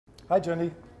Hi,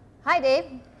 Jendy. Hi, Dave.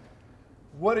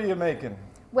 What are you making?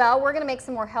 Well, we're going to make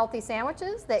some more healthy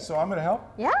sandwiches. So I'm going to help?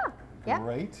 Yeah. Yeah.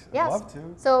 Great. Yes. I'd love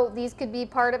to. So these could be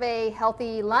part of a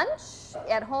healthy lunch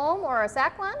at home or a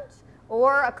sack lunch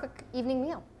or a quick evening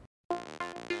meal.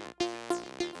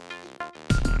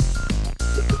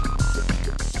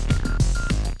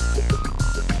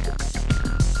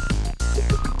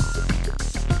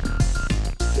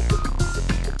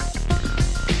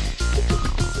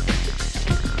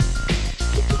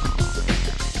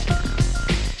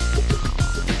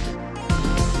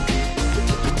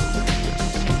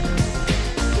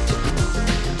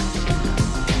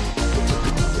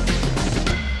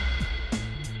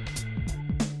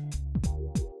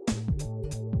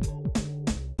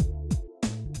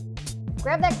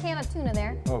 Grab that can of tuna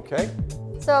there. Okay.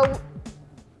 So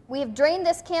we have drained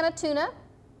this can of tuna,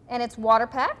 and it's water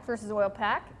packed versus oil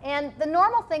packed. And the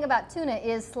normal thing about tuna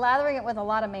is slathering it with a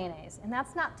lot of mayonnaise, and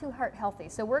that's not too heart healthy.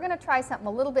 So we're going to try something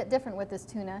a little bit different with this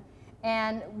tuna,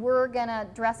 and we're going to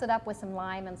dress it up with some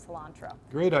lime and cilantro.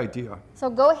 Great idea. So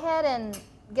go ahead and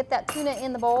get that tuna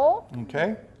in the bowl.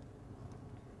 Okay.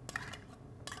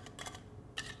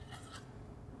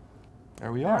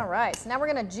 There we are. All right, so now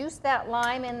we're going to juice that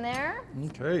lime in there.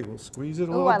 Okay, we'll squeeze it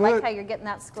a Ooh, little I bit. like how you're getting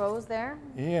that scrose there.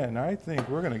 Yeah, and I think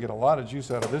we're going to get a lot of juice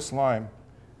out of this lime.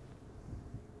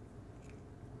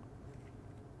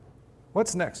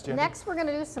 What's next, Jenny? Next, we're going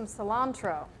to do some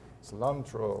cilantro.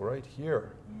 Cilantro right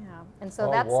here. Yeah, and so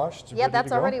All that's washed, yeah, ready that's to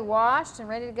go? already washed and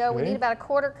ready to go. We Okay. need about a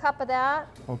quarter cup of that.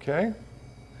 Okay.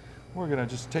 We're going to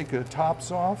just take the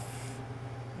tops off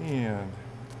and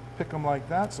pick them like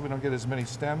that so we don't get as many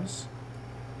stems.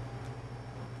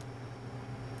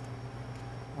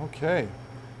 Okay.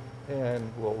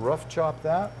 And we'll rough chop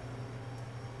that.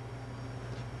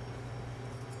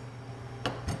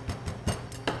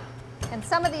 And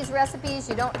some of these recipes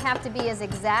you don't have to be as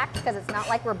exact because it's not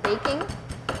like we're baking.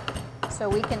 So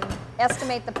we can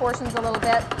estimate the portions a little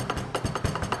bit.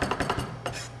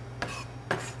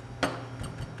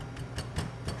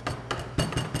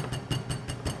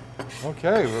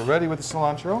 Okay, we're ready with the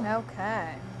cilantro.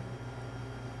 Okay.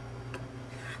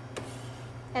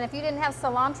 And if you didn't have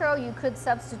cilantro, you could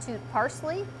substitute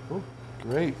parsley. Oh,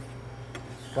 great.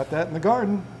 Got that in the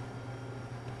garden.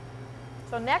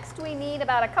 So next we need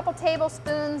about a couple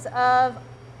tablespoons of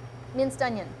minced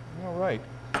onion. All right.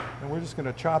 And we're just going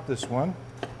to chop this one.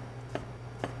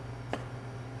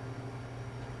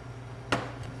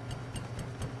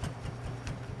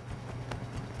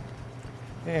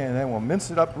 And then we'll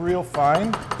mince it up real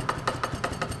fine.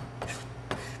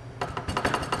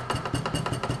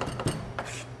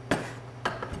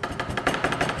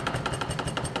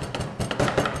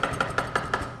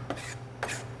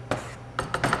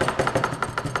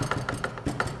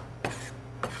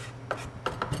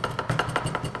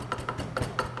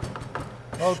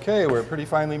 Okay, we're pretty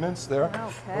finely minced there.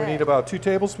 Okay. We need about 2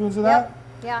 tablespoons of that. Yep.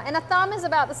 Yeah, and a thumb is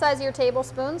about the size of your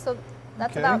tablespoon, so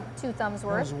that's Okay. about 2 thumbs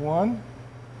worth. There's 1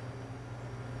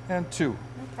 and 2.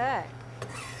 Okay.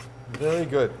 Very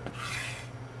good.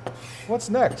 What's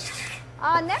next?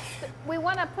 Next, we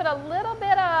want to put a little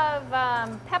bit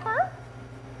of pepper.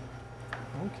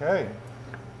 Okay.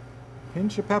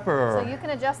 Pinch of pepper. So you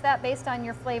can adjust that based on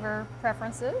your flavor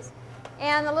preferences.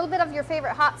 And a little bit of your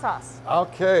favorite hot sauce.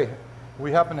 Okay.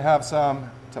 We happen to have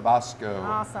some Tabasco.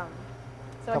 Awesome.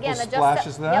 So Couple again, adjust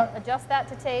splashes of that. Yep, adjust that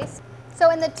to taste. So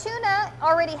and the tuna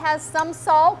already has some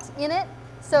salt in it.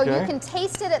 So you Okay. can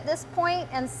taste it at this point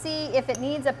and see if it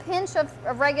needs a pinch of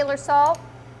regular salt.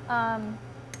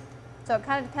 So it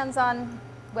kind of depends on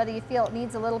whether you feel it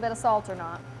needs a little bit of salt or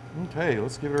not. Okay,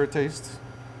 let's give her a taste.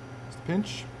 Just a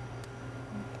pinch.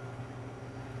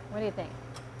 What do you think?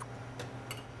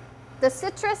 The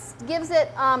citrus gives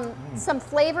it some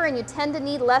flavor, and you tend to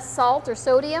need less salt or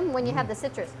sodium when you have the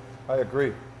citrus. I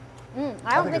agree.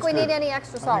 I don't think it's we need good. any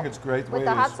extra I salt. think it's great the With way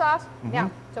the it hot is. sauce? Yeah.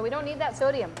 So we don't need that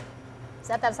sodium.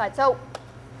 Set that aside. So,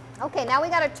 okay, now we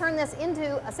got to turn this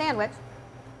into a sandwich.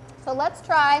 So let's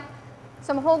try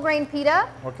some whole grain pita.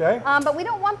 Okay. But we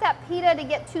don't want that pita to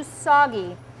get too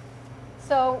soggy.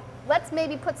 So let's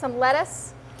maybe put some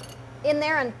lettuce in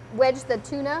there and wedge the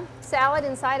tuna salad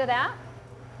inside of that.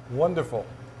 Wonderful.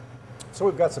 So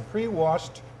we've got some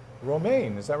pre-washed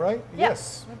romaine, is that right?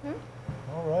 Yes.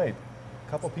 All right. A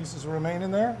couple pieces of romaine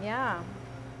in there. Yeah.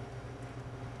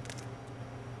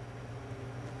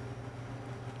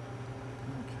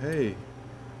 Okay.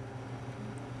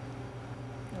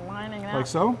 Lining that Like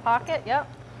so? pocket, yep.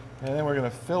 And then we're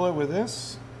going to fill it with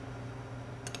this.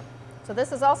 So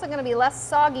this is also going to be less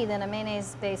soggy than a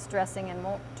mayonnaise-based dressing and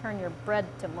won't turn your bread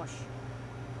to mush.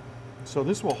 So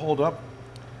this will hold up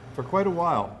for quite a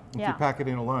while. if Yeah. you pack it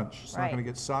in a lunch. It's not Right. going to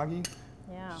get soggy.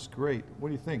 Yeah. It's great. What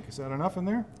do you think? Is that enough in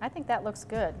there? I think that looks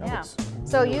good. That yeah. looks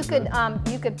So really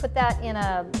you could put that in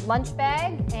a lunch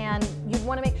bag, and you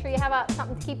want to make sure you have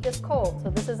something to keep this cold. So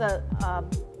this is a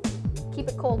keep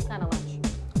it cold kind of lunch.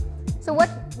 So what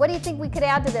do you think we could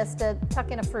add to this to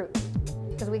tuck in a fruit?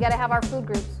 Because we got to have our food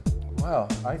groups. Well,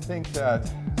 I think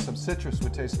that some citrus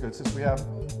would taste good. Since we have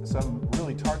some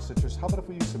really tart citrus, how about if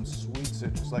we use some sweet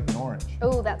citrus like an orange?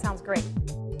 Oh, that sounds great.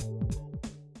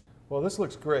 Well, this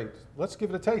looks great. Let's give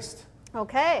it a taste.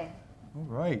 Okay. All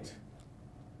right.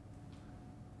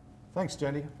 Thanks,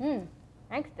 Jendy.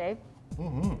 Thanks, Dave.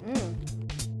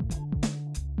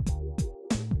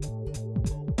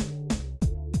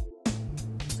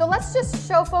 So let's just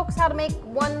show folks how to make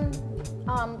one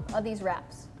of these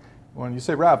wraps. When you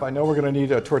say wrap, I know we're going to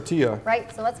need a tortilla.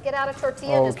 Right, so let's get out a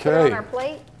tortilla and just put it on Okay. our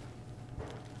plate.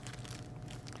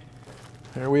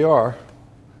 Here we are.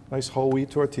 Nice whole wheat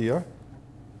tortilla.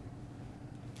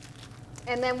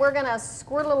 And then we're gonna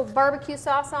squirt a little barbecue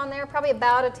sauce on there, probably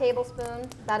about a tablespoon,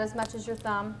 about as much as your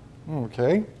thumb.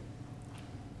 Okay.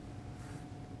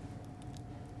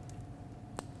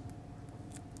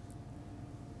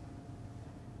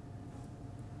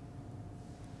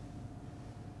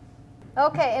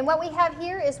 Okay, and what we have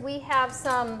here is we have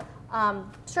some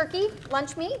turkey,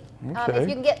 lunch meat. Okay. If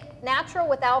you can get natural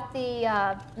without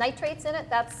the nitrates in it,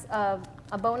 that's a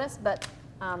bonus, but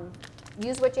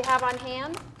use what you have on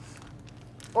hand.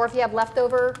 Or if you have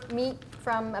leftover meat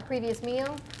from a previous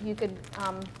meal, you could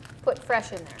put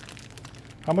fresh in there.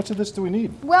 How much of this do we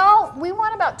need? Well, we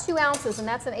want about 2 ounces, and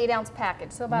that's an 8-ounce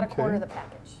package, so about a quarter of the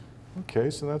package.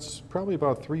 Okay, so that's probably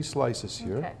about 3 slices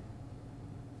here. Okay.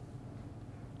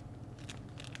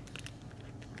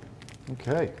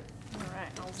 Okay. All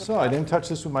right. I'll zip So I that. didn't touch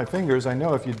this with my fingers. I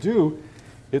know if you do,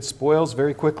 it spoils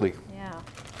very quickly. Yeah.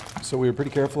 So we were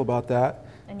pretty careful about that.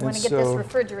 And you want to get this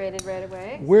refrigerated right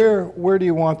away. Where do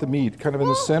you want the meat? Kind of in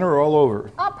the center or all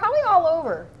over? Probably all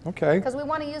over. Okay. Because we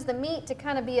want to use the meat to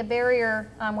kind of be a barrier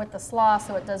with the slaw,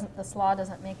 so the slaw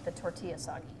doesn't make the tortilla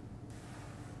soggy.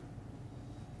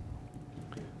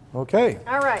 Okay.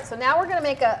 All right. So now we're going to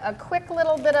make a quick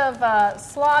little bit of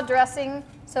slaw dressing.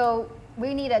 So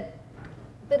we need a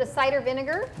bit of cider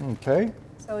vinegar. Okay.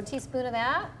 So a teaspoon of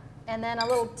that, and then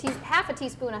half a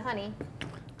teaspoon of honey.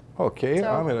 Okay,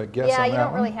 So, I'm going to guess yeah, on that you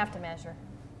don't one. really have to measure,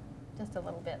 just a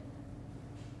little bit.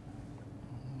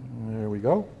 There we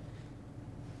go.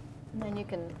 And then you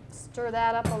can stir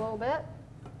that up a little bit.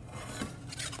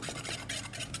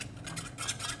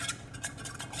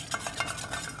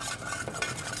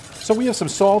 So we have some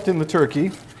salt in the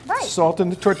turkey, Right. salt in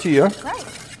the tortilla, Right.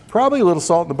 probably a little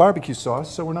salt in the barbecue sauce,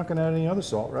 so we're not going to add any other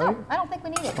salt, right? No, I don't think we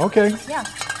need it. Okay. Yeah.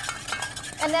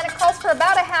 And then it calls for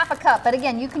about a half a cup, but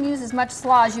again, you can use as much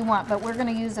slaw as you want, but we're going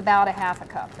to use about a half a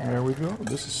cup there. There we go.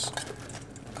 This is,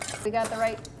 We got the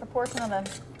right proportion of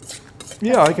the,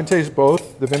 yeah, I can taste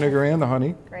both, the vinegar and the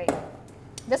honey. great.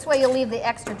 This way you'll leave the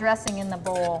extra dressing in the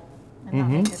bowl and not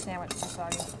make your sandwich too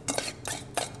soggy.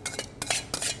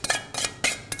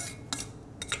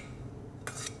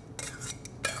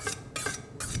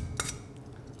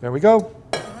 There we go.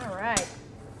 All right.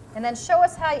 And then show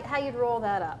us how you'd roll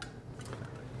that up.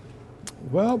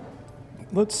 Well,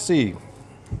 let's see.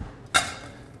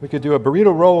 We could do a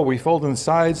burrito roll where we fold in the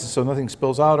sides so nothing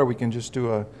spills out, or we can just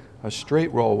do a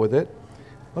straight roll with it.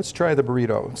 Let's try the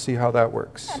burrito and see how that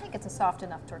works. I think it's a soft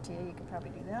enough tortilla. You could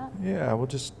probably do that. Yeah, we'll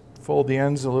just fold the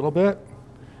ends a little bit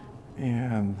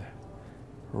and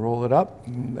roll it up.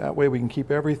 And that way we can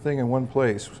keep everything in one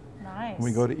place Nice.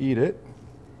 when we go to eat it.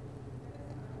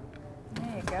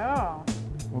 There you go.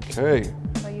 Okay.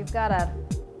 So you've got a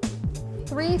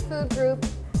 3 food group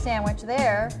sandwich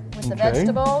there with the Okay.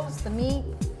 vegetables, the meat,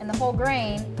 and the whole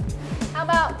grain. How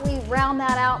about we round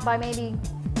that out by maybe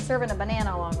serving a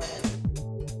banana along with it?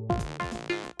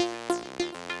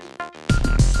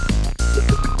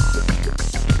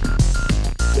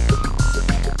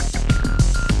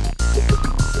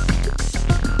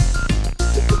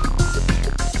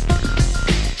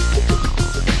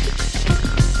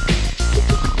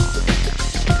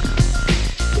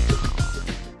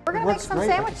 We're gonna make Works some great.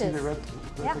 I can see sandwiches. the red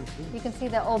Yeah, things too. you can see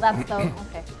the, oh, that's the,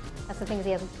 okay. That's the things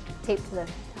he has taped to the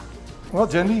top. Well,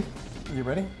 Jendy, are you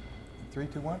ready? 3,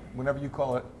 2, 1. Whenever you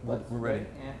call it, we're ready.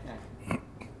 And